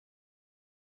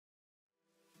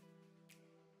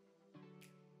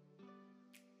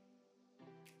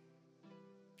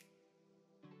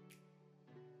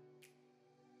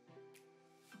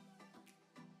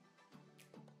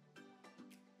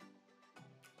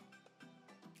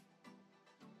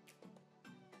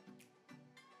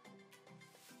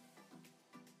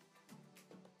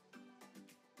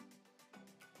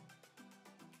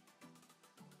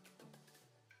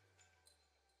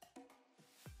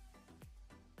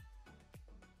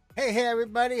Hey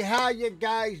everybody, how you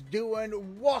guys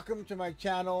doing? Welcome to my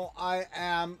channel. I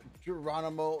am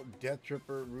Geronimo Death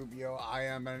Tripper Rubio. I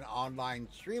am an online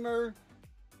streamer,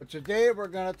 but today we're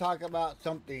going to talk about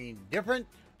something different,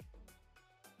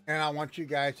 and I want you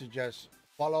guys to just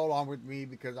follow along with me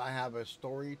because I have a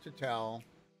story to tell,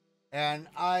 and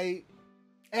I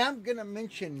am going to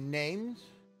mention names,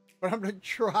 but I'm going to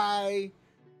try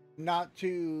not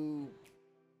to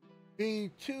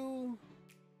be too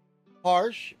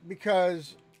harsh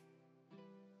because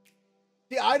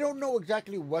see, I don't know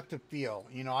exactly what to feel.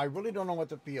 I really don't know what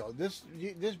to feel. This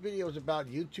video is about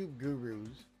YouTube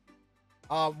gurus.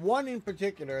 One in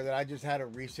particular that I just had a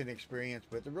recent experience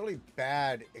with, a really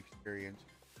bad experience.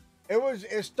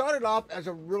 It started off as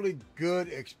a really good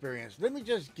experience. Let me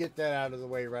just get that out of the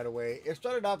way right away. It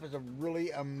started off as a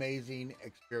really amazing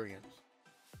experience.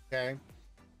 Okay,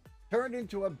 turned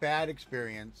into a bad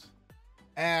experience.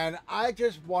 And I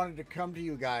just wanted to come to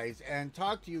you guys and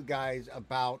talk to you guys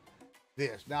about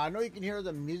this. Now, I know you can hear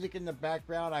the music in the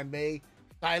background. I may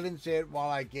silence it while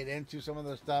I get into some of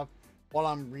the stuff while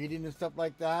I'm reading and stuff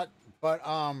like that. But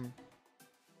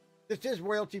this is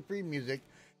royalty-free music.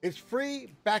 It's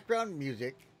free background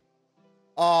music.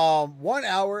 1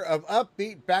 hour of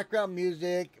upbeat background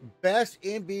music, best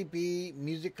MBB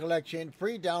music collection,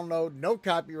 free download, no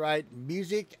copyright.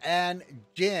 Music and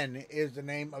Gin is the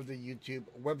name of the YouTube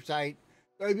website.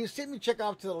 So if you see me check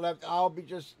off to the left, I'll be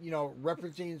just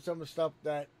referencing some of the stuff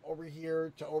that over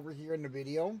here to over here in the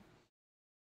video.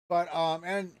 But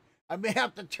and I may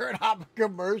have to turn off a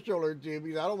commercial or two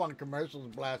because I don't want commercials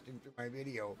blasting through my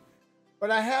video. But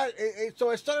I had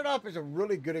so it started off as a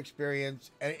really good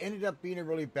experience and it ended up being a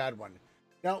really bad one.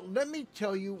 Now let me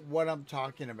tell you what I'm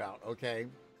talking about, okay?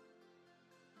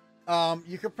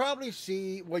 You could probably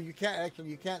see, well, you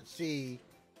can't see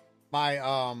my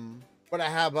what I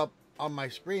have up on my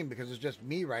screen because it's just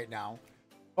me right now.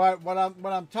 But what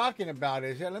I'm talking about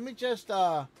is, let me just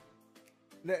let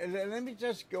me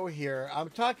just go here. I'm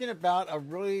talking about a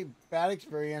really bad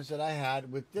experience that I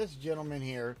had with this gentleman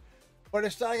here. But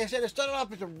it's like I said, it started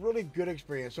off as a really good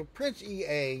experience. So Prince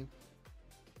EA,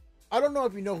 I don't know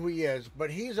if you know who he is, but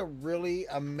he's a really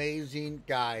amazing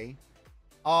guy.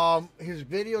 His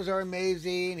videos are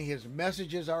amazing. His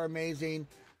messages are amazing.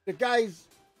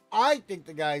 I think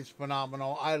the guy's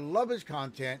phenomenal. I love his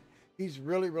content. He's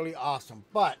really, really awesome.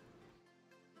 But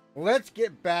let's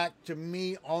get back to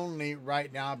me only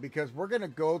right now because we're going to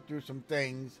go through some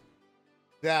things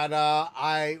that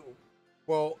I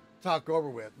will talk over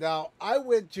with. Now, I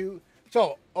went to,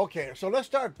 so let's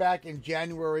start back in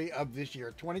January of this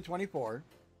year, 2024.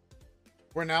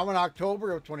 We're now in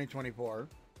October of 2024.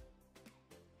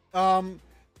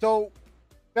 So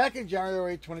back in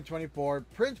January 2024,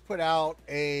 Prince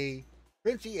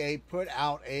EA put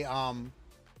out an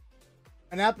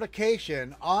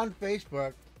application on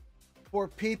Facebook for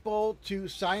people to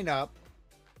sign up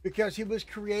because he was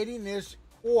creating this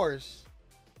course,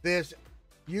 this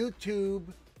YouTube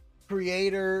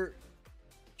creator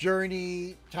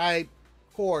journey type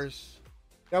course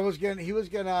that he was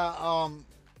gonna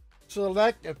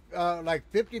select like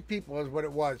 50 people is what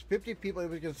it was. 50 people. He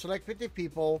was gonna select 50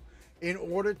 people in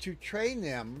order to train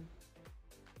them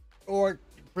or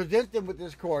present them with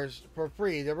this course for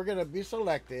free. They were gonna be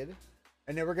selected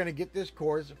and they were gonna get this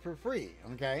course for free.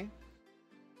 Okay.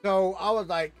 So I was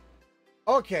like,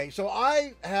 okay, so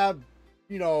I have,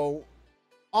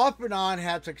 off and on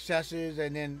had successes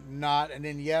and then not, and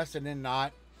then yes, and then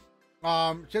not.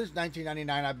 Since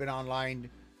 1999, I've been online,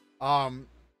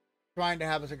 trying to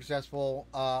have a successful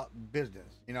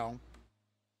business. It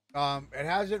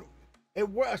hasn't.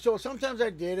 So sometimes I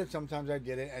did and sometimes I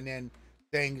didn't, and then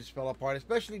things fell apart.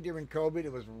 Especially during COVID,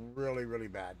 it was really, really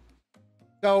bad.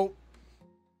 So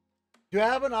to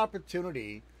have an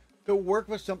opportunity to work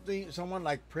with someone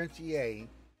like Prince EA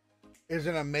is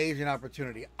an amazing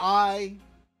opportunity. I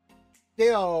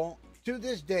still, to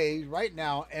this day, right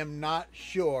now, am not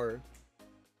sure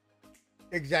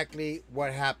exactly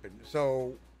what happened.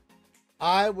 So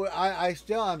I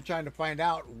still am trying to find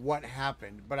out what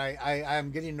happened, but I'm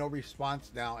getting no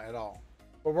response now at all.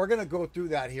 But we're gonna go through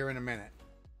that here in a minute.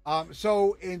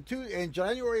 So in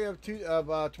January of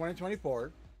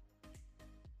 2024,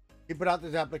 he put out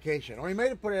this application, or he may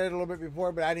have put it a little bit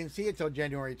before, but I didn't see it till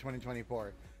January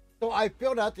 2024. So I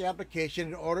filled out the application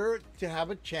in order to have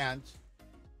a chance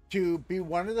to be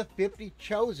one of the 50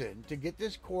 chosen to get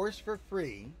this course for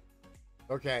free.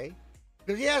 Okay,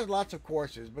 because he has lots of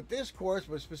courses, but this course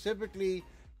was specifically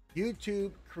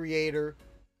YouTube creator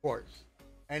course,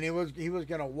 and he was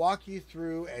going to walk you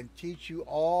through and teach you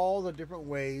all the different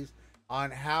ways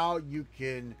on how you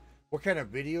can what kind of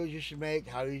videos you should make,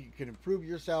 how you can improve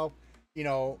yourself, you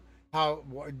know, how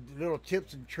little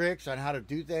tips and tricks on how to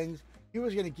do things. He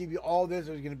was going to give you all this.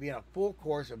 It was going to be in a full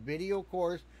course, a video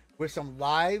course with some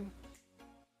live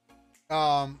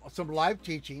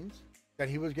teachings that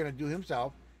he was going to do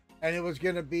himself, and it was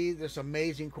going to be this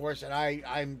amazing course. And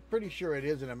I'm pretty sure it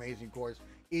is an amazing course,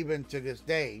 even to this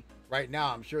day. Right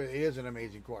now, I'm sure it is an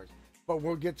amazing course, but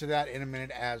we'll get to that in a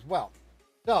minute as well.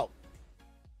 So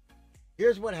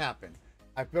here's what happened.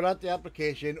 I filled out the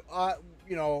application,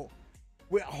 you know,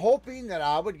 hoping that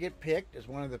I would get picked as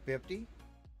one of the 50,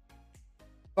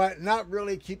 but not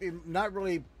really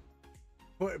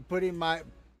putting my,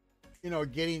 you know,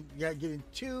 getting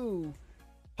too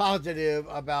positive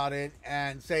about it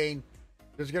and saying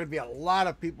there's going to be a lot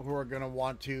of people who are going to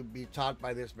want to be taught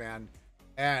by this man,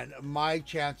 and my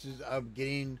chances of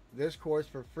getting this course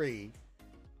for free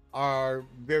are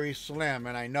very slim.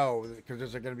 And I know because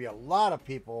there's going to be a lot of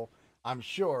people, I'm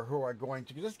sure, who are going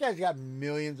to, because this guy's got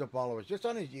millions of followers just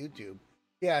on his YouTube.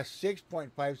 He has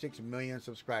 6.56 million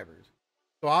subscribers.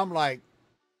 So I'm like,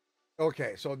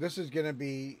 okay, so this is going to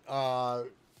be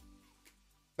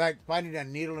like finding a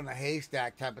needle in a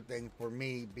haystack type of thing for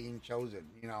me being chosen,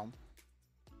 you know?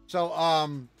 So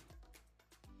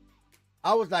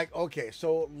I was like, okay,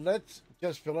 so let's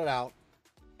just fill it out.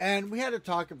 And we had to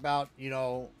talk about, you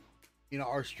know,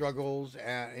 our struggles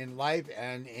and in life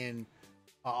and in,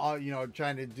 you know,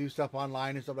 trying to do stuff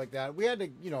online and stuff like that. We had to,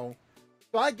 you know,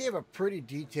 so I gave a pretty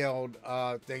detailed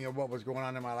thing of what was going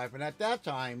on in my life. And at that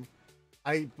time,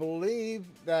 I believe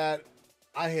that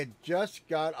I had just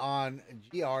got on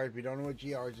GR. If you don't know what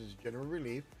GR is general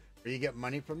relief, where you get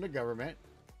money from the government.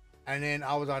 And then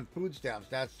I was on food stamps.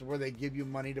 That's where they give you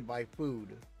money to buy food.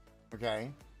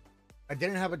 Okay. I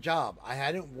didn't have a job. I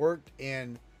hadn't worked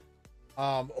in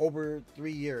over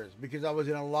 3 years because I was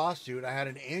in a lawsuit. I had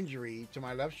an injury to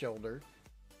my left shoulder,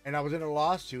 and I was in a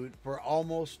lawsuit for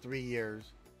almost 3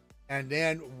 years. And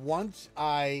then once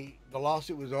the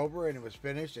lawsuit was over and it was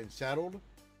finished and settled,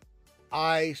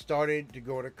 I started to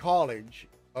go to college.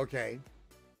 Okay.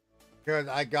 Because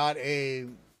I got a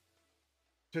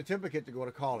certificate to go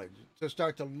to college to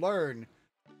start to learn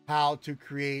how to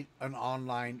create an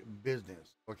online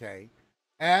business. Okay.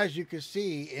 As you can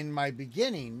see in my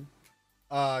beginning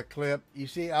clip, you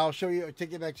see, I'll show you,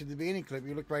 take it back to the beginning clip.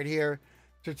 You look right here,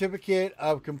 certificate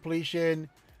of completion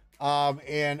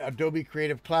in Adobe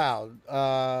Creative Cloud,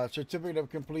 certificate of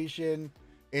completion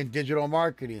in digital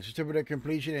marketing, certificate of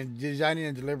completion in designing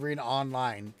and delivering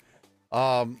online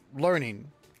learning,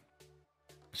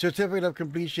 certificate of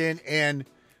completion in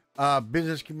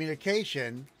business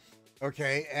communication.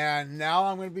 Okay, and now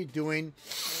I'm going to be doing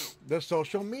the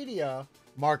social media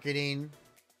marketing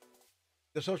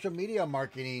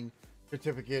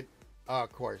certificate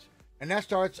course, and that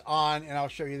starts on, and I'll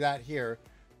show you that here.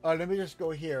 Let me just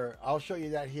go here. I'll show you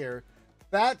that here.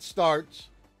 That starts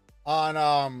on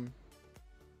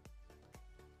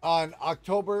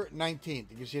October 19th.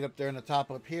 You can see it up there in the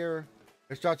top up here.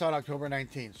 It starts on October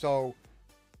 19th. So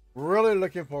really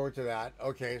looking forward to that.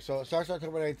 Okay, so it starts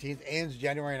October 19th, ends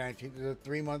January 19th. It's a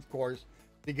 3-month course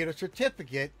to get a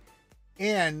certificate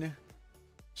in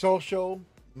social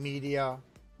media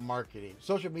marketing.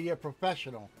 Social media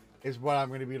professional is what I'm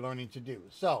going to be learning to do.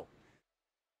 So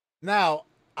now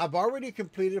I've already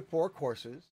completed 4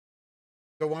 courses,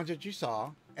 the ones that you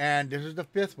saw, and this is the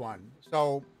 5th one.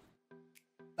 So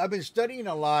I've been studying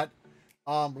a lot,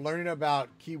 learning about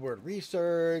keyword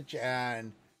research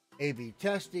and A/B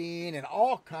testing and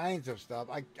all kinds of stuff.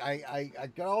 I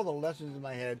got all the lessons in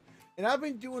my head, and I've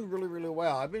been doing really, really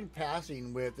well. I've been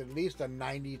passing with at least a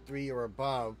 93 or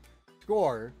above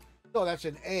score. So that's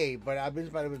an A, but I've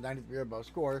been with 93 or above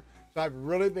score. So I've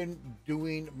really been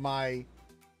doing my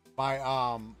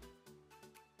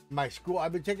school.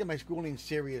 I've been taking my schooling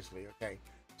seriously. Okay,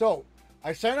 so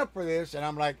I sign up for this, and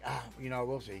I'm like, you know,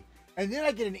 we'll see. And then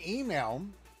I get an email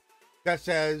that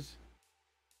says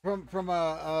from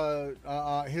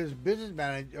his business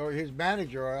manager, or his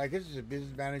manager, or I guess it's a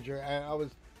business manager.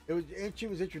 She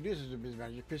was introduced as a business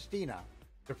manager, Christina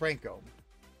DeFranco.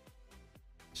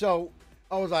 So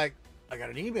I was like, I got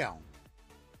an email.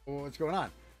 Well, what's going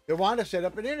on? They wanted to set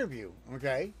up an interview.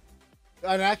 Okay,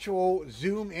 an actual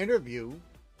Zoom interview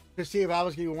to see if I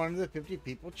was going to be one of the 50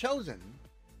 people chosen.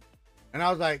 And I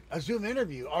was like, a Zoom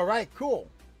interview. All right, cool.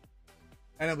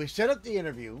 And then we set up the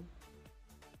interview.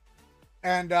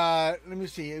 And let me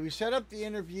see. We set up the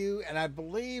interview, and I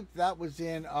believe that was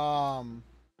in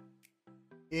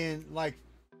like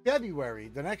February,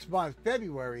 the next month,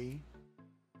 February,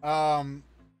 of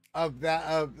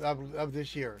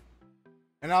this year.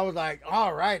 And I was like,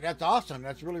 all right, that's awesome.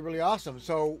 That's really, really awesome.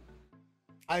 So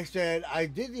I said I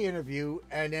did the interview,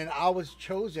 and then I was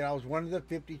chosen. I was one of the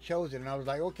 50 chosen, and I was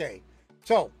like, okay,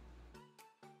 so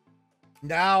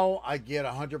now I get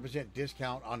 100%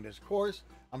 discount on this course.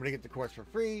 I'm gonna get the course for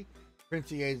free.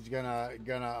 Princey is gonna.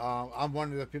 I'm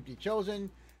one of the 50 chosen,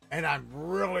 and I'm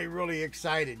really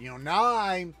excited. You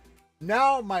know,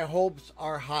 now my hopes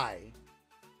are high,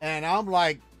 and I'm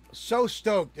like so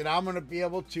stoked that I'm gonna be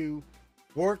able to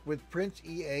work with Prince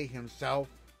EA himself,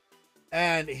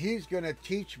 and he's gonna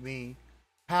teach me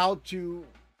how to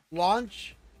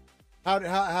launch, how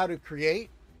to create,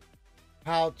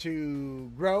 how to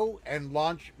grow and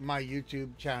launch my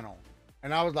YouTube channel.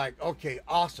 And I was like, okay,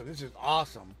 awesome. This is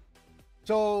awesome.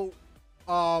 So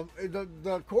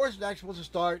the course is actually supposed to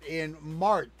start in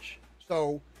March.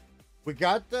 So we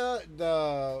got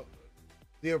the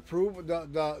approval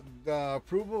the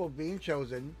approval of being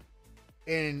chosen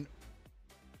in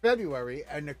February,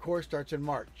 and the course starts in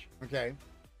March. Okay.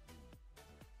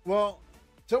 Well,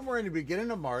 somewhere in the beginning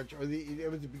of March, or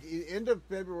it was the end of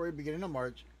February, beginning of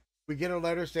March, we get a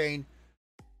letter saying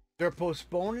they're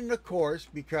postponing the course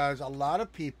because a lot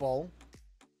of people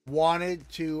wanted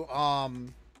to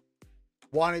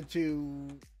he wanted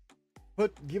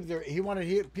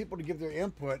people to give their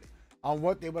input on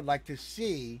what they would like to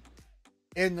see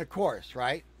in the course,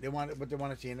 right? They want what they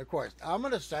want to see in the course. I'm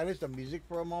going to silence the music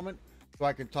for a moment so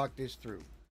I can talk this through.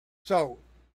 So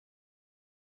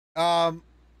yeah,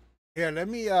 let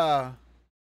me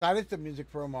silence the music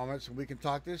for a moment so we can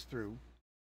talk this through.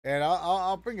 And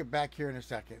I'll bring it back here in a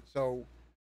second. So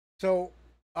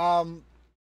I'm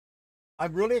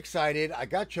really excited. I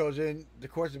got chosen. The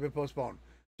course has been postponed.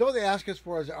 So they ask us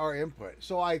for our input.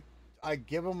 So I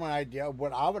give them an idea of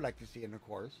what I would like to see in the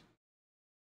course,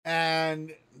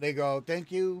 and they go,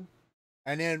 "Thank you,"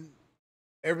 and then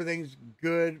everything's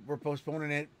good. We're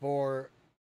postponing it for,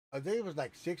 I think it was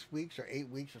like 6 weeks or 8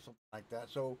 weeks or something like that.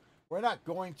 So we're not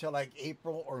going till like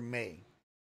April or May.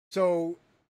 So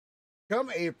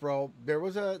come April, there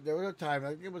was a time,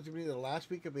 I think it was maybe the last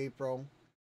week of April,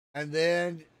 and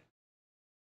then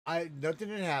nothing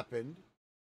had happened,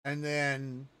 and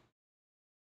then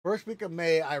first week of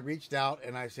May I reached out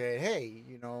and I said, hey,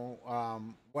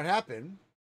 what happened?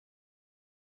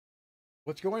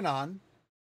 What's going on?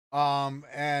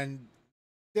 And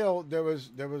still there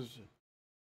was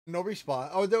no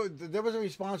response. Oh, there was a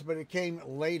response, but it came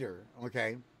later.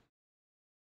 Okay,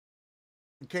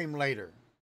 it came later.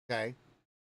 Okay.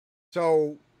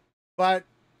 So, but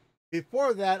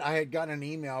before that, I had gotten an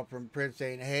email from Prince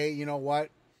saying, hey, you know what?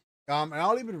 And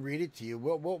I'll even read it to you.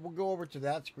 We'll go over to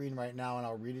that screen right now and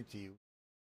I'll read it to you.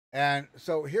 And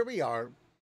so here we are.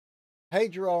 Hey,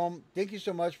 Jerome, thank you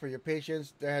so much for your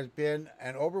patience. There has been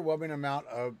an overwhelming amount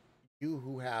of you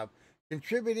who have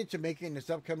contributed to making this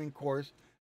upcoming course,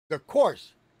 the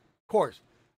course,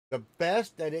 the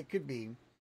best that it could be.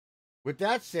 With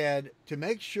that said, to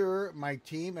make sure my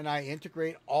team and I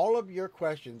integrate all of your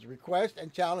questions, requests,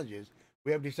 and challenges,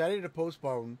 we have decided to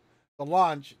postpone the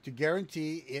launch to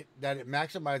guarantee that it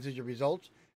maximizes your results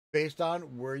based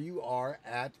on where you are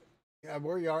at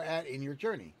in your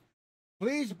journey.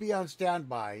 Please be on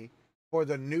standby for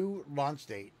the new launch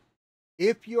date.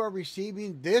 If you are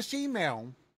receiving this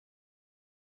email,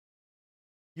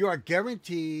 you are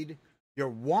guaranteed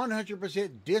your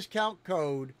 100% discount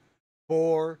code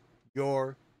for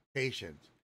your patience.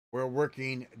 We're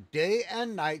working day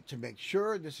and night to make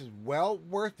sure this is well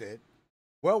worth the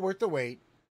wait.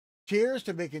 Cheers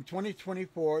to making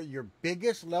 2024 your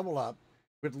biggest level up.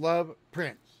 With love,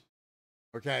 Prince.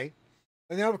 Okay?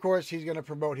 And then, of course, he's going to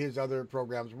promote his other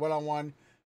programs, one-on-one,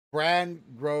 brand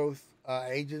growth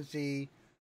agency,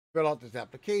 fill out this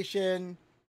application,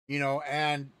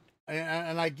 and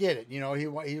I get it.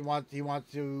 He wants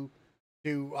to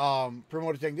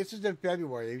promote a thing. This is in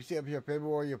February. You see up here,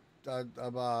 February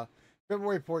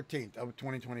 14th of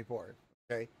 2024.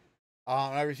 Okay,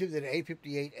 and I received it at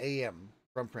 8:58 a.m.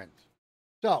 from Prince.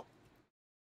 So,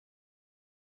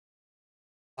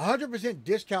 100%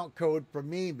 discount code for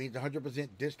me means 100%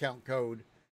 discount code,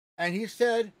 and he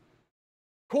said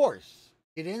course.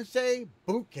 He didn't say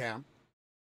boot camp.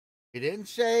 He didn't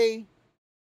say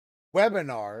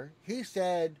webinar. He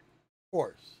said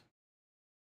course.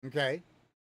 Okay.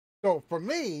 So for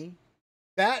me,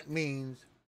 that means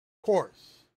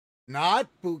course, not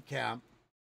boot camp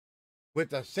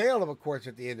with the sale of a course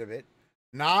at the end of it,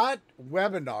 not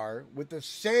webinar with the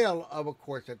sale of a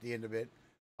course at the end of it.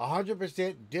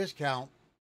 100% discount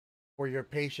for your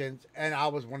patients, and I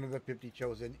was one of the 50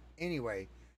 chosen anyway.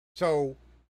 So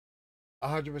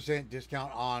 100%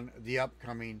 discount on the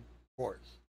upcoming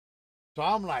course. So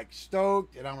I'm like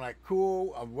stoked, and I'm like,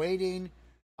 cool, I'm waiting.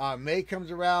 May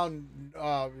comes around,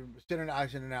 I sending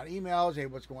out emails. Hey,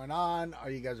 what's going on?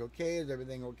 Are you guys okay? Is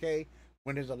everything okay?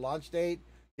 When is the launch date?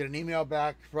 Get an email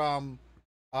back from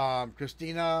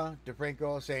Christina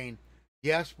DeFranco saying,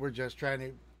 yes, we're just trying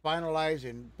to finalize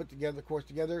and put together the course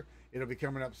together. It'll be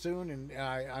coming up soon, and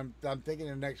I'm thinking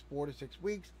in the next 4 to 6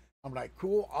 weeks. I'm like,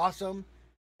 cool, awesome,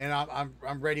 and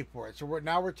I'm ready for it. So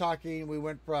we're talking. We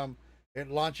went from it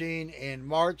launching in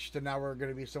March to now we're going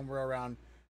to be somewhere around,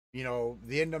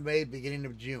 the end of May, beginning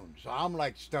of June. So I'm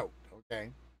like stoked. Okay.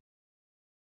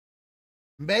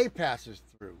 May passes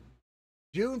through.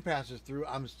 June passes through.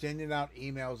 I'm sending out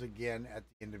emails again at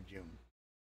the end of June.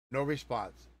 No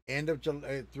response. End of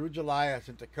July through July, I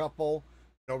sent a couple.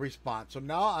 No response. So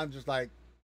now I'm just like,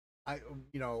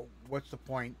 what's the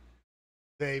point?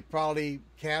 They probably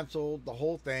canceled the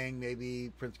whole thing.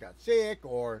 Maybe Prince got sick,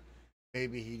 or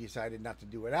maybe he decided not to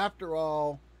do it after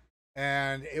all.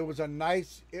 And it was a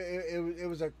nice. It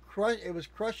was a crush. It was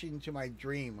crushing to my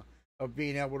dream of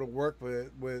being able to work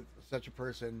with such a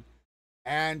person,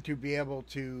 and to be able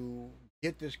to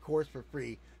get this course for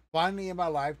free. Finally, in my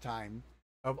lifetime,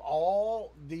 of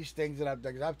all these things that I've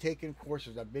done, because I've taken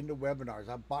courses, I've been to webinars,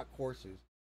 I've bought courses.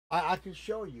 I can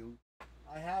show you.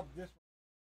 I have this.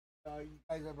 You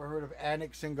guys ever heard of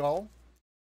Anik Singhal?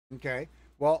 Okay.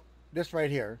 Well, this right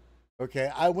here.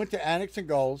 Okay. I went to Anik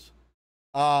Singhal's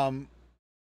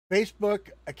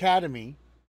Facebook Academy,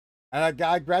 and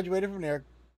I graduated from there.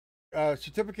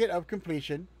 Certificate of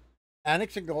completion.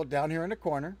 Anik Singhal down here in the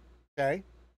corner. Okay.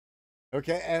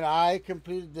 Okay. And I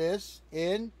completed this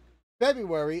in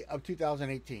February of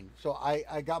 2018. So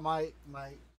I got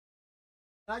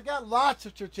I got lots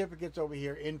of certificates over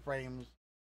here in frames,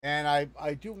 and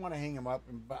I do want to hang them up,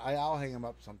 but I'll hang them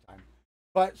up sometime.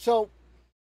 But so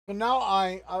now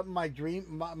my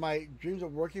dreams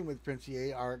of working with Prince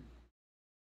EA are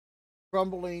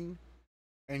crumbling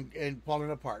and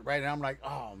falling apart, right? And I'm like,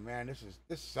 oh man,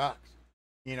 this sucks,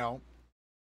 you know.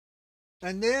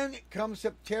 And then come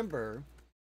September,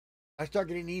 I start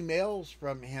getting emails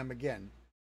from him again.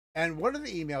 And one of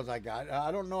the emails I got,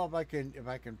 I don't know if I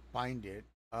can find it.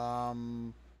 I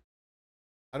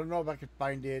don't know if I can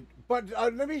find it, but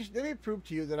let me prove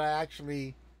to you that I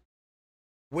actually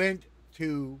went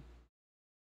to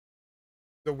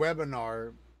the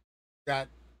webinar that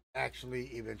actually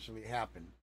eventually happened.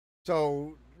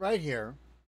 So right here,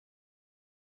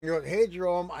 hey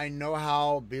Jerome, I know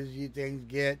how busy things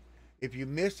get. If you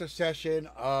miss a session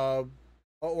of,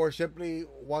 or simply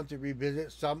want to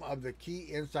revisit some of the key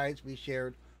insights we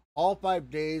shared, all 5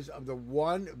 days of the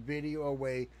One Video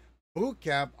Away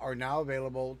bootcamp are now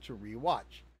available to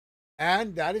rewatch.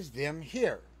 And that is them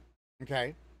here.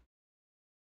 Okay.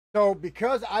 So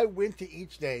because I went to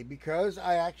each day, because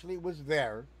I actually was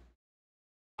there,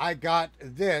 I got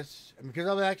this, and because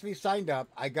I was actually signed up,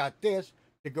 I got this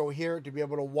to go here to be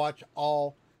able to watch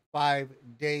all 5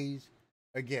 days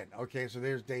again. Okay, so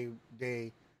there's day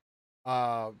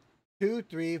 2,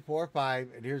 3, 4, 5,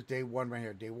 and here's day 1 right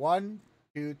here. Day 1,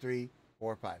 2, 3,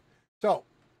 4, 5. So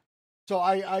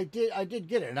I did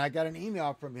get it, and I got an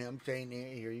email from him saying,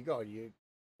 hey, here you go, you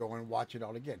go and watch it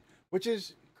all again, which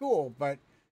is cool. But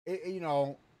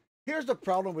here's the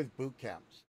problem with boot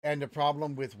camps and the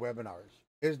problem with webinars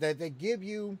is that they give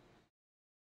you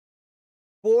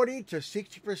 40 to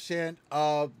 60%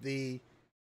 of the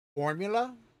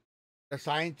formula, the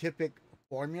scientific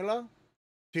formula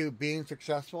to being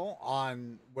successful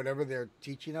on whatever they're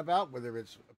teaching about, whether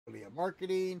it's affiliate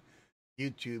marketing,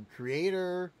 YouTube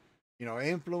creator,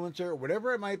 influencer,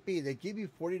 whatever it might be. They give you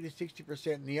 40 to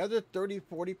 60%, and the other 30,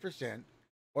 40%,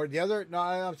 or the other, no,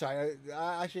 I'm sorry,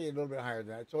 actually a little bit higher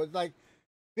than that. So it's like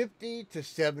 50 to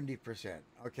 70%.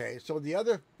 Okay, so the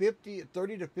other 30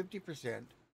 to 50%,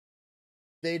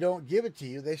 they don't give it to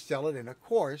you. They sell it in a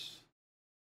course.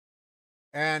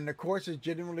 And the course is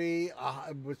generally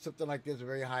with something like this,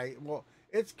 very high. Well,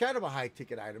 it's kind of a high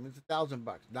ticket item. It's $1,000,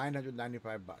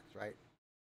 $995, right?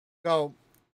 So,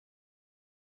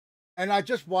 and I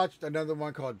just watched another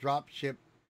one called Dropship.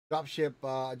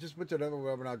 I just went to another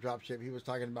webinar, Dropship. He was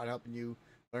talking about helping you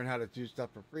learn how to do stuff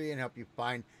for free and help you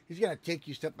find. He's going to take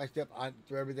you step by step on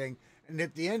through everything. And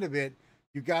at the end of it,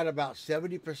 you got about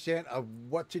 70% of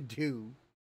what to do.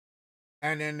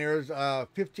 And then there's a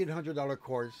 $1,500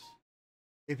 course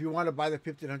if you want to buy the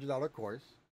 $1,500 course.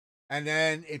 And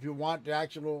then if you want to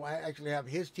actually have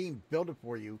his team build it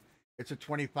for you, it's a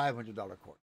 $2,500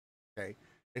 course. Okay.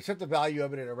 They set the value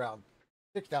of it at around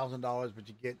 $6,000, but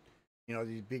you get,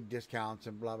 these big discounts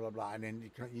and blah, blah, blah. And then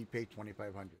you pay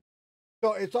 $2,500.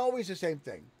 So it's always the same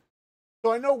thing.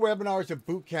 So I know webinars and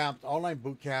boot camps, online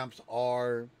boot camps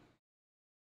are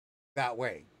that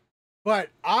way. But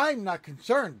I'm not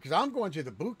concerned because I'm going to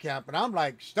the boot camp and I'm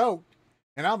like stoked.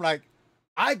 And I'm like,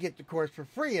 I get the course for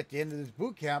free at the end of this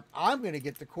boot camp. I'm going to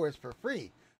get the course for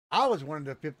free. I was one of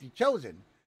the 50 chosen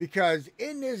because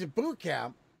in this boot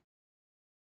camp,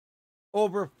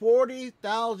 over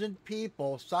 40,000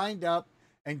 people signed up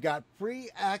and got free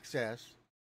access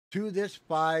to this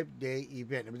 5-day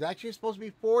event. It was actually supposed to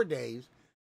be 4 days,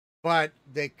 but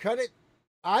they cut it.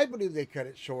 I believe they cut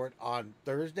it short on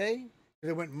Thursday.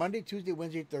 It went Monday, Tuesday,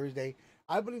 Wednesday, Thursday.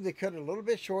 I believe they cut it a little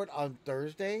bit short on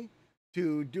Thursday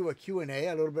to do a Q&A,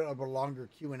 a little bit of a longer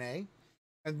Q&A.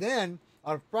 And then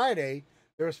on Friday,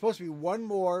 there was supposed to be one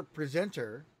more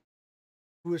presenter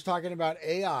who was talking about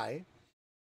AI.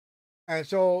 And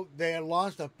so they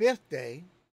launched a 5th day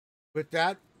with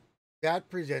that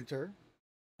presenter.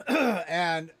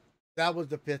 And that was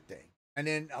the 5th day. And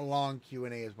then a long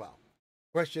Q&A as well.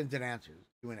 Questions and answers,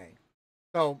 Q&A.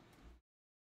 So,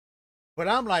 but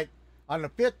I'm like, on the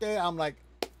 5th day, I'm like,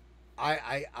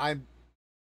 I'm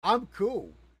cool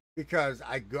because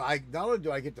I not only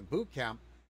do I get the boot camp,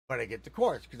 but I get the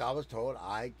course because I was told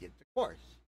I get the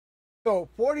course. So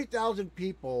 40,000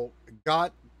 people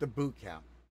got the boot camp.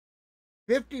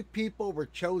 50 people were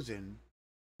chosen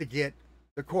to get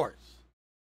the course.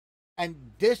 And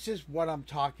this is what I'm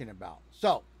talking about.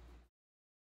 So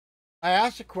I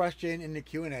asked a question in the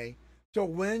Q&A. So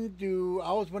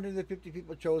I was one of the 50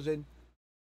 people chosen.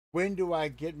 When do I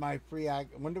get my free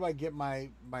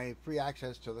free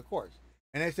access to the course?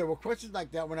 And they said, well, questions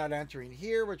like that we're not answering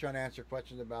here. We're trying to answer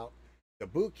questions about the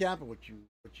boot camp and what you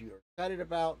are excited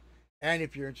about, and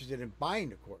if you're interested in buying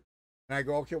the course. And I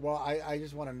go, okay, well, I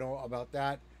just want to know about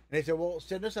that. And they said, well,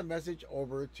 send us a message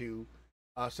over to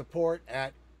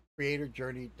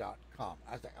support@creatorjourney.com.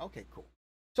 I was like, okay, cool.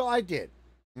 So I did.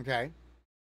 Okay.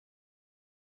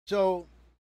 So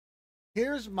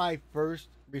here's my first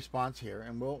response here,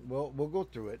 and we'll go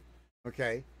through it.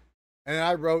 Okay. And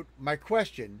I wrote, my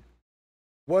question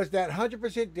was that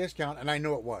 100% discount, and I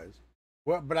know it was.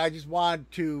 Well, but I just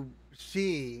wanted to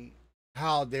see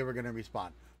how they were going to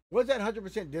respond. Was that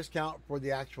 100% discount for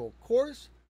the actual course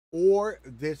or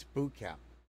this boot camp?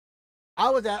 I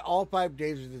was at all 5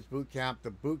 days of this boot camp.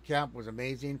 The boot camp was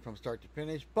amazing from start to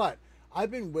finish, but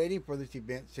I've been waiting for this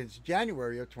event since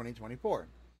January of 2024.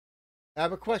 I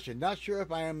have a question. Not sure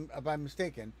if I'm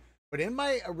mistaken, but in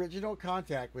my original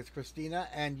contact with Christina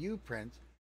and you, Prince,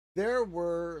 there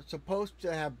were supposed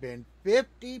to have been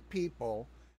 50 people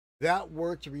that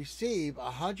were to receive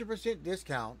 100%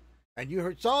 discount, and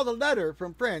you saw the letter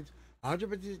from Prince,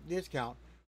 100% discount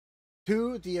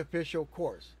to the official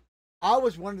course. I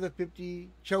was one of the 50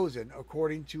 chosen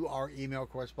according to our email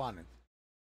correspondence.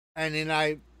 And then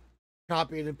I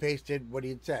copied and pasted what he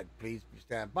had said. Please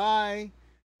stand by.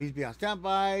 Please be on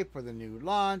standby for the new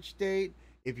launch date.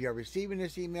 If you are receiving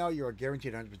this email, you are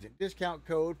guaranteed 100% discount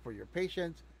code for your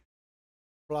patients.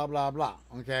 Blah, blah, blah.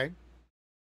 Okay.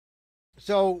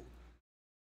 So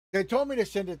they told me to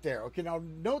send it there. Okay, now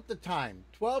note the time,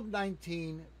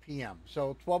 12:19 p.m.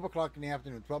 So 12 o'clock in the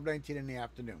afternoon, 12:19 in the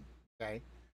afternoon. Okay.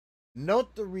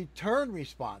 Note the return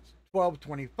response,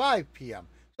 12:25 p.m.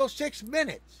 So 6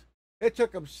 minutes. It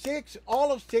took them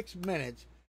all of 6 minutes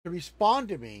to respond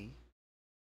to me,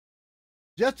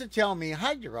 just to tell me,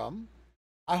 hi, Jerome.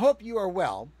 I hope you are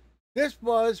well. This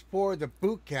was for the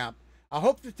boot camp. I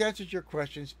hope this answers your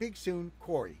question. Speak soon,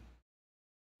 Corey.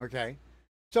 Okay.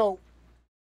 So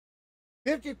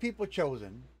 50 people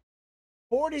chosen,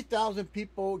 40,000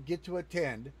 people get to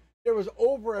attend. There was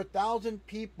over 1,000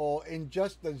 people in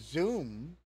just the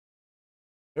Zoom.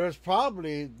 There was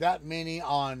probably that many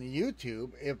on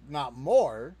YouTube, if not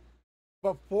more.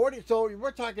 But 40, so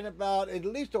we're talking about at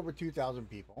least over 2,000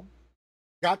 people.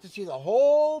 Got to see the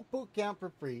whole boot camp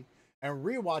for free and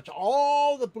rewatch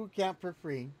all the boot camp for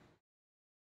free.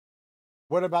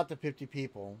 What about the 50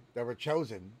 people that were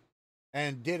chosen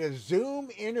and did a Zoom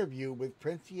interview with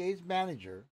Princier's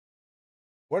manager?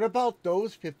 What about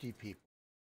those 50 people?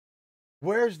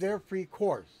 Where's their free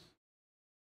course?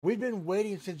 We've been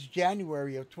waiting since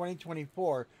January of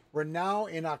 2024. We're now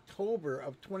in October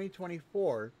of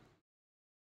 2024.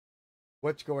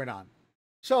 What's going on?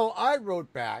 So I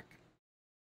wrote back,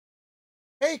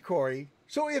 hey, Corey,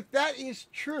 so if that is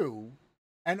true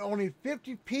and only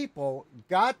 50 people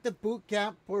got the boot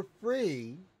camp for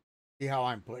free, see how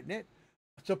I'm putting it?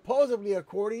 Supposedly,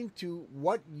 according to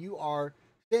what you are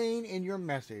saying in your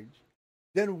message,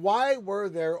 then why were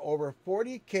there over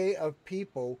 40K of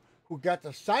people who got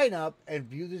to sign up and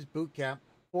view this boot camp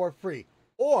for free?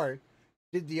 Or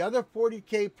did the other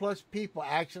 40K plus people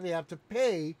actually have to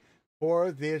pay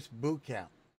for this boot camp?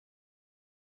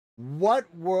 What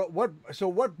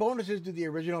bonuses do the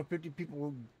original 50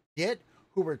 people get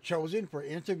who were chosen for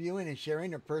interviewing and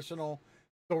sharing their personal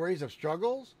stories of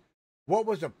struggles? What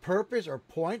was the purpose or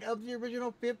point of the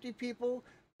original 50 people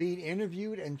being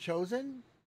interviewed and chosen?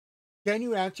 Can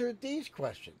you answer these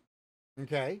questions?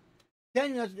 Okay.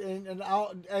 Can you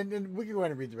answer, and then we can go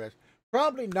ahead and read the rest.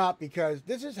 Probably not, because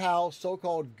this is how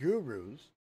so-called gurus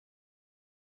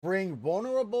bring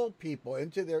vulnerable people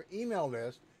into their email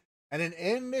list and an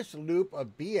endless loop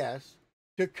of BS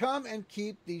to come and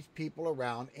keep these people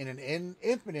around in an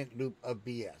infinite loop of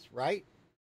BS, right?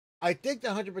 I think the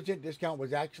 100% discount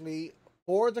was actually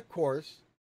for the course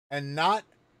and not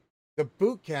the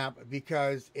boot camp,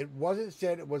 because it wasn't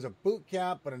said it was a boot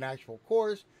camp, but an actual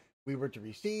course we were to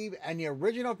receive. And the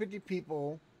original 50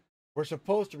 people were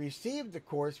supposed to receive the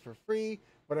course for free,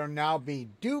 but are now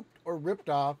being duped or ripped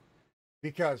off,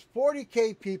 because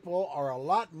 40K people are a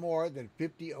lot more than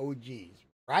 50 OGs,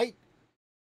 right?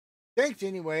 Thanks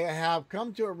anyway. I have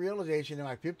come to a realization in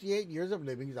my 58 years of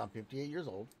living, because I'm 58 years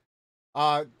old,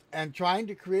 and trying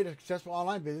to create a successful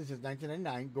online business since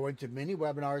 1999, going to many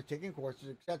webinars, taking courses,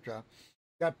 etc.,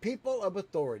 that people of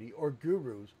authority or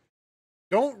gurus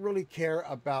don't really care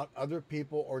about other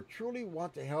people or truly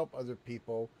want to help other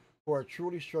people who are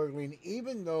truly struggling,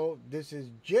 even though this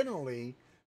is generally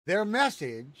their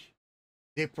message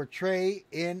they portray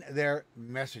in their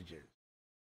messages.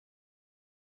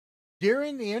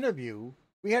 During the interview,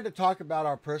 we had to talk about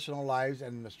our personal lives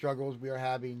and the struggles we are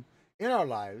having in our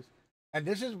lives. And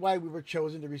this is why we were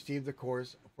chosen to receive the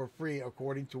course for free,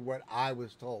 according to what I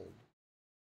was told.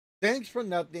 Thanks for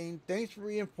nothing. Thanks for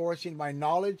reinforcing my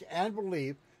knowledge and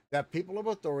belief that people of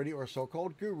authority or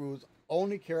so-called gurus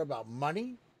only care about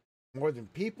money more than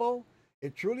people.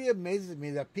 It truly amazes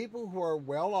me that people who are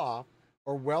well off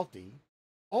or wealthy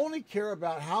only care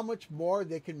about how much more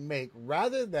they can make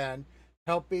rather than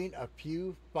helping a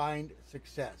few find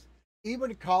success.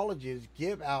 Even colleges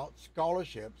give out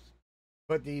scholarships,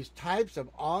 but these types of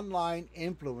online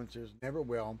influencers never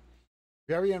will.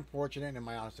 Very unfortunate, in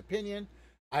my honest opinion.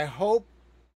 I hope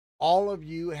all of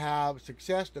you have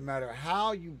success, no matter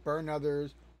how you burn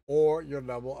others or your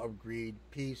level of greed.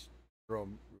 Peace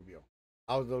from Rubio.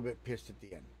 I was a little bit pissed at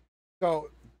the end. So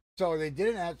they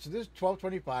didn't add. So this is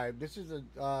 12:25. This is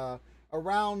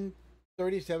around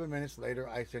 37 minutes later.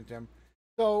 I sent them.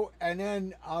 So, and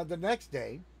then the next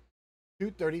day,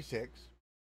 2:36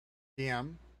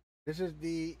 p.m. This is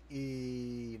the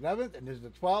 11th, and this is the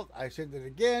 12th. I sent it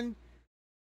again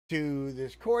to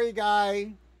this Corey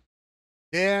guy.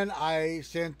 Then I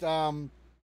sent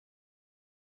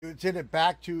it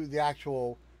back to the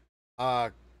actual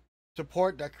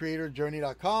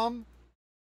support.creatorjourney.com,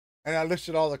 and I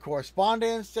listed all the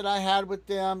correspondence that I had with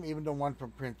them, even the one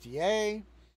from Prince EA.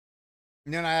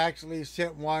 And then I actually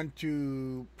sent one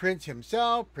to Prince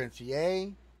himself, Prince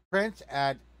EA, Prince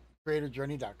at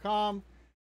creatorjourney.com.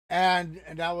 And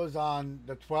that was on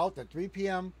the 12th at 3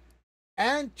 p.m.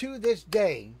 And to this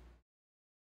day,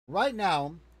 right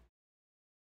now,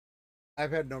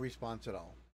 I've had no response at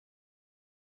all.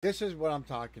 This is what I'm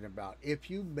talking about. If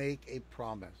you make a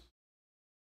promise,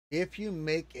 if you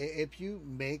make a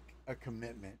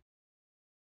commitment,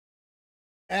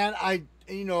 and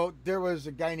there was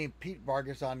a guy named Pete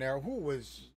Vargas on there who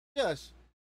was just,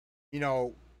 he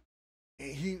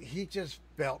just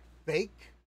felt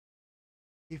fake.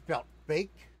 He felt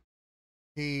fake.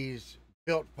 He's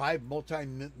built 5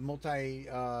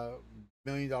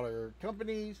 multi-million-dollar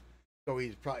companies, so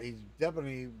he's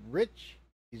definitely rich.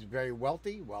 He's very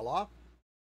wealthy, well off.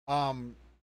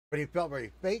 But he felt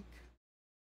very fake.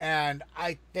 And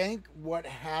I think what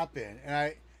happened,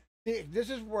 and this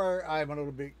is where I'm a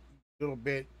little bit,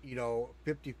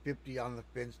 50-50 on the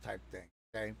fence type thing.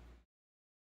 Okay.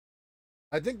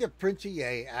 I think that Prince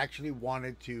EA actually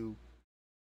wanted to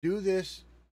do this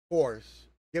course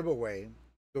giveaway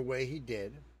the way he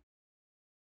did,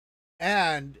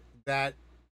 and that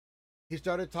he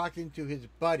started talking to his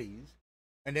buddies,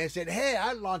 and they said, "Hey,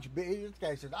 I launch." This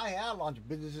guy said, "I launch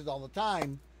businesses all the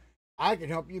time. I can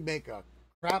help you make a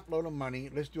crap load of money.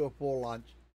 Let's do a full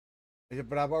launch." He said,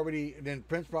 "But I've already." And then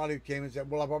Prince probably came and said,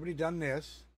 "Well, I've already done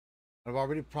this. I've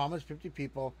already promised 50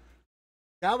 people."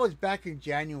 That was back in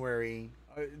January.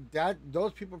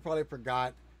 Those people probably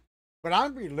forgot. But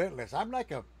I'm relentless. I'm like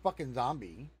a fucking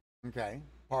zombie. Okay,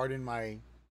 pardon my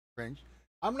French.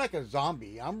 I'm like a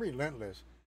zombie. I'm relentless.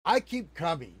 I keep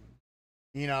coming,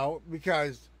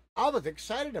 because I was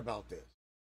excited about this.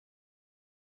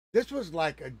 This was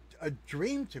like a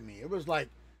dream to me. It was like,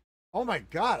 oh my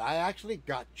God, I actually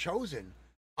got chosen.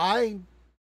 I'm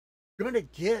going to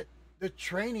get the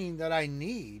training that I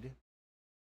need.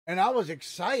 And I was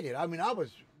excited. I mean, I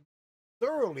was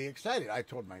thoroughly excited. I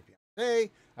told my fiance,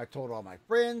 say. I told all my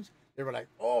friends. They were like,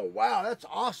 "Oh wow, that's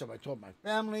awesome." I told my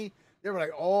family. They were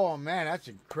like, "Oh man, that's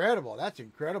incredible. That's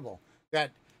incredible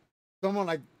that someone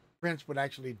like Prince would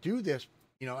actually do this,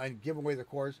 and give away the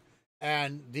course,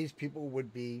 and these people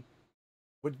would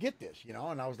get this,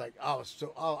 And I was like, I was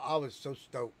so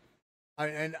stoked.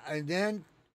 And then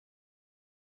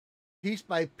piece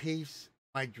by piece,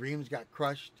 my dreams got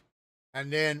crushed,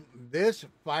 and then this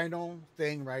final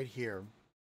thing right here,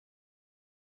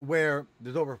 where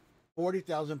there's over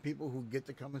 40,000 people who get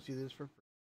to come and see this for free.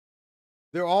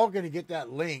 They're all going to get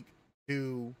that link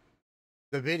to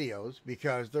the videos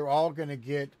because they're all going to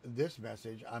get this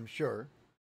message, I'm sure.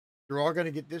 They're all going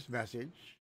to get this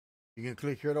message. You can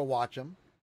click here to watch them.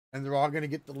 And they're all going to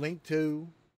get the link to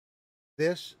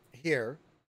this here.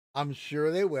 I'm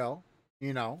sure they will,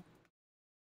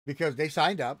 because they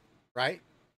signed up, right?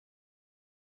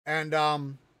 And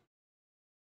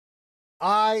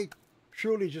I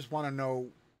truly just want to know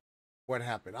what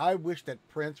happened. I wish that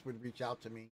Prince would reach out to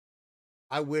me.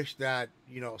 I wish that,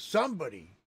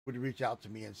 somebody would reach out to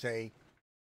me and say,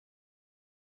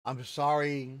 "I'm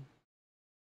sorry,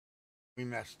 we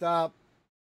messed up.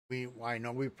 I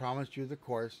know we promised you the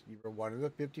course. You were one of the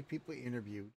 50 people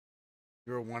interviewed.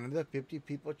 You were one of the 50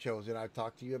 people chosen. I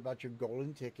talked to you about your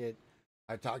golden ticket.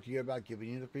 I talked to you about giving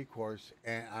you the free course,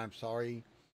 and I'm sorry.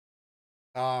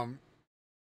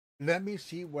 Let me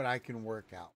see what I can work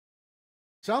out.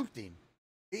 Something,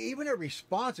 even a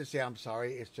response to say, I'm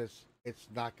sorry. It's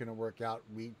not going to work out.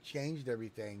 We changed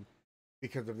everything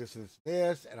because of this,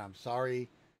 and I'm sorry.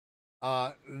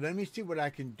 Let me see what I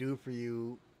can do for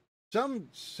you.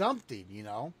 Something,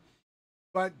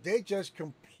 But they just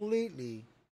completely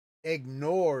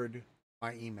ignored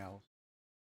my emails,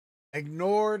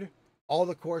 ignored all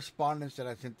the correspondence that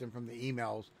I sent them from the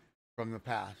emails from the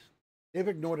past. They've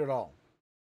ignored it all.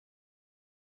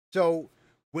 So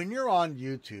when you're on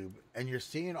YouTube and you're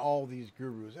seeing all these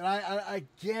gurus, and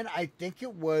I think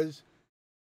it was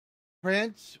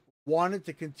Prince wanted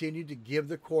to continue to give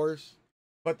the course,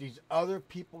 but these other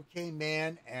people came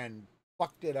in and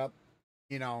fucked it up,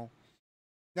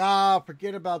 Nah,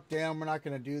 forget about them. We're not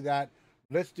going to do that.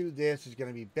 Let's do this. It's going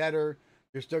to be better.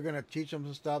 You're still going to teach them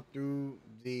some stuff through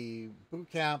the boot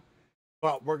camp,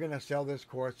 but we're going to sell this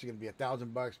course. It's going to be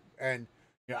 $1,000, and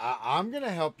I'm going to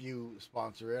help you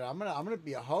sponsor it. I'm going to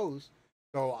be a host,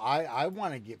 so I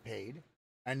want to get paid.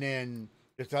 And then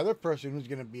this other person who's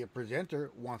going to be a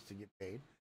presenter wants to get paid.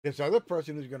 This other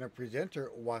person who's going to presenter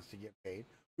wants to get paid.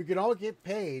 We can all get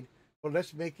paid. Well,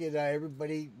 let's make it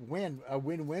everybody win, a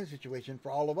win-win situation for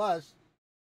all of us.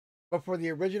 But for the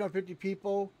original 50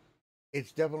 people,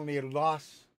 it's definitely a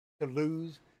loss to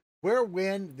lose. We're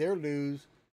win, they're lose,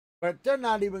 but they're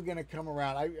not even going to come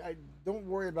around. I don't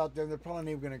worry about them. They're probably not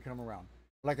even going to come around.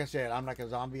 Like I said, I'm like a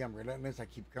zombie. I'm relentless. I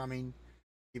keep coming,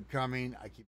 I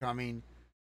keep coming,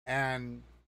 and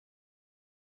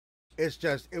it's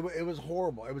just it was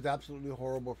horrible. It was absolutely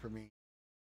horrible for me.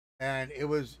 And it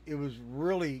was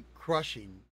really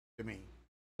crushing to me.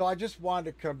 So I just wanted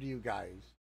to come to you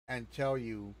guys and tell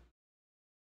you,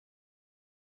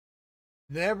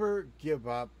 never give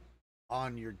up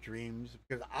on your dreams,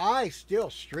 because I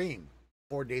still stream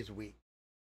 4 days a week.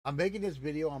 I'm making this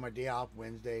video on my day off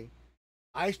Wednesday.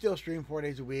 I still stream 4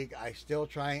 days a week. I still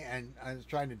I'm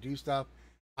trying to do stuff.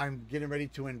 I'm getting ready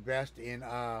to invest in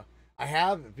I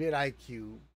have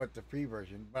vidIQ, but the free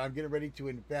version, but I'm getting ready to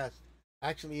invest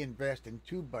in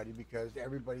TubeBuddy because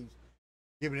everybody's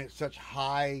giving it such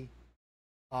high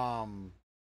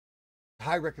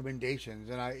recommendations,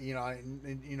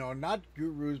 and not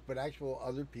gurus but actual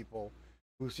other people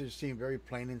who just seem very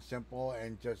plain and simple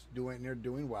and they're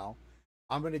doing well.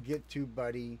 I'm gonna get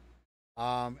TubeBuddy,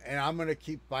 and I'm gonna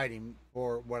keep fighting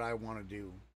for what I want to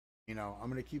do. I'm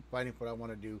gonna keep fighting for what I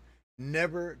want to do.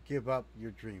 Never give up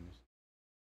your dreams.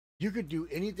 You could do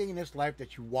anything in this life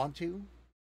that you want to.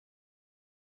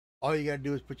 All you got to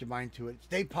do is put your mind to it.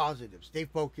 Stay positive. Stay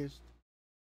focused.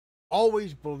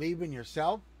 Always believe in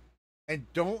yourself.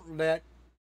 And don't let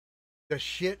the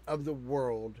shit of the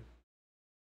world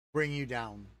bring you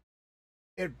down.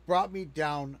 It brought me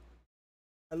down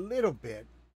a little bit.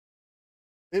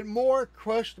 It more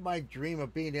crushed my dream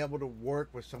of being able to work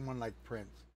with someone like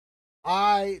Prince.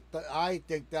 I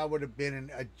think that would have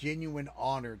been a genuine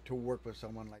honor to work with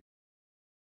someone like that.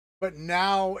 But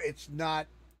now it's not.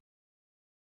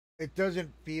 It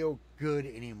doesn't feel good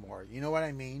anymore. You know what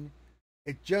I mean?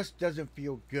 It just doesn't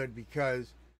feel good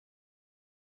because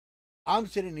I'm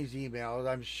sending these emails.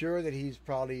 I'm sure that he's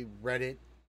probably read it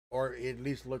or at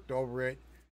least looked over it,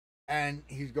 and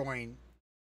he's going,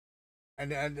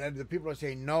 and the people are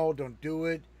saying, no, don't do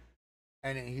it.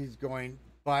 And he's going,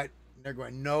 but And they're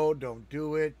going, no, don't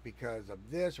do it because of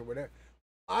this or whatever.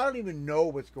 I don't even know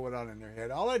what's going on in their head.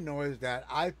 All I know is that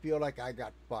I feel like I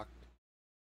got fucked.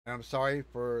 And I'm sorry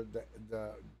for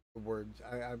the words.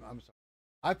 I'm sorry.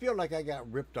 I feel like I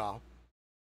got ripped off.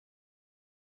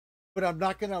 But I'm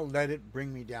not going to let it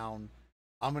bring me down.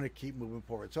 I'm going to keep moving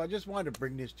forward. So I just wanted to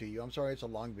bring this to you. I'm sorry it's a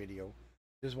long video.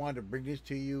 Just wanted to bring this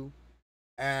to you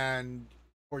and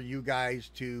for you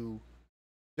guys to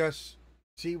just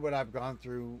see what I've gone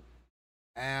through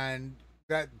and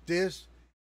that this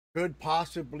could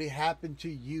possibly happen to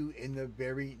you in the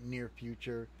very near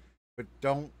future. But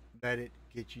don't let it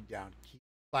get you down. Keep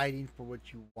fighting for what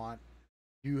you want.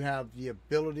 You have the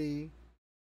ability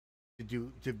to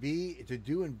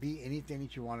do and be anything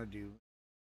that you want to do,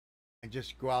 and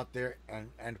just go out there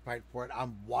and fight for it.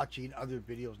 I'm watching other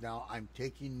videos now. I'm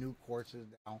taking new courses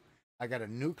now. I got a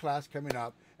new class coming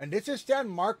up, and this is San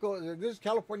Marcos. This is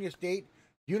California State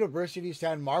University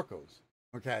San Marcos.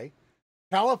 Okay,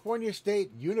 California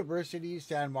State University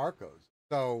San Marcos.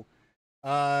 So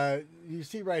you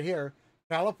see right here,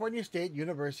 California State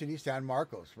University San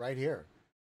Marcos, right here,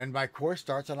 and my course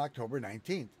starts on October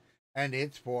 19th, and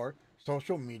it's for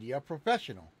social media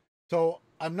professional. So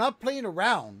I'm not playing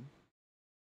around.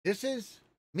 This is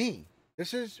me.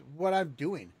 This is what I'm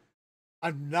doing.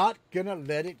 I'm not gonna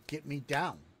let it get me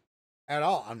down at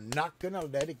all. I'm not gonna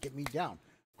let it get me down.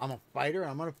 I'm a fighter.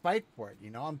 I'm gonna fight for it. You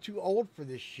know, I'm too old for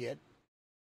this shit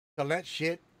to let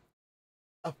shit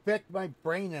affect my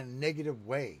brain in a negative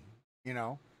way. You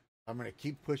know, I'm gonna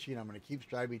keep pushing. I'm gonna keep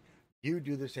striving. You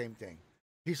do the same thing.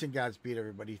 Peace and Godspeed,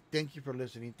 everybody. Thank you for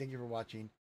listening. Thank you for watching.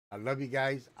 I love you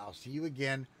guys. I'll see you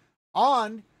again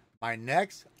on my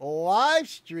next live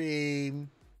stream.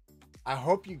 I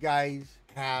hope you guys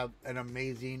have an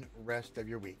amazing rest of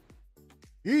your week.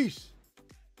 Peace.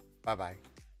 Bye-bye.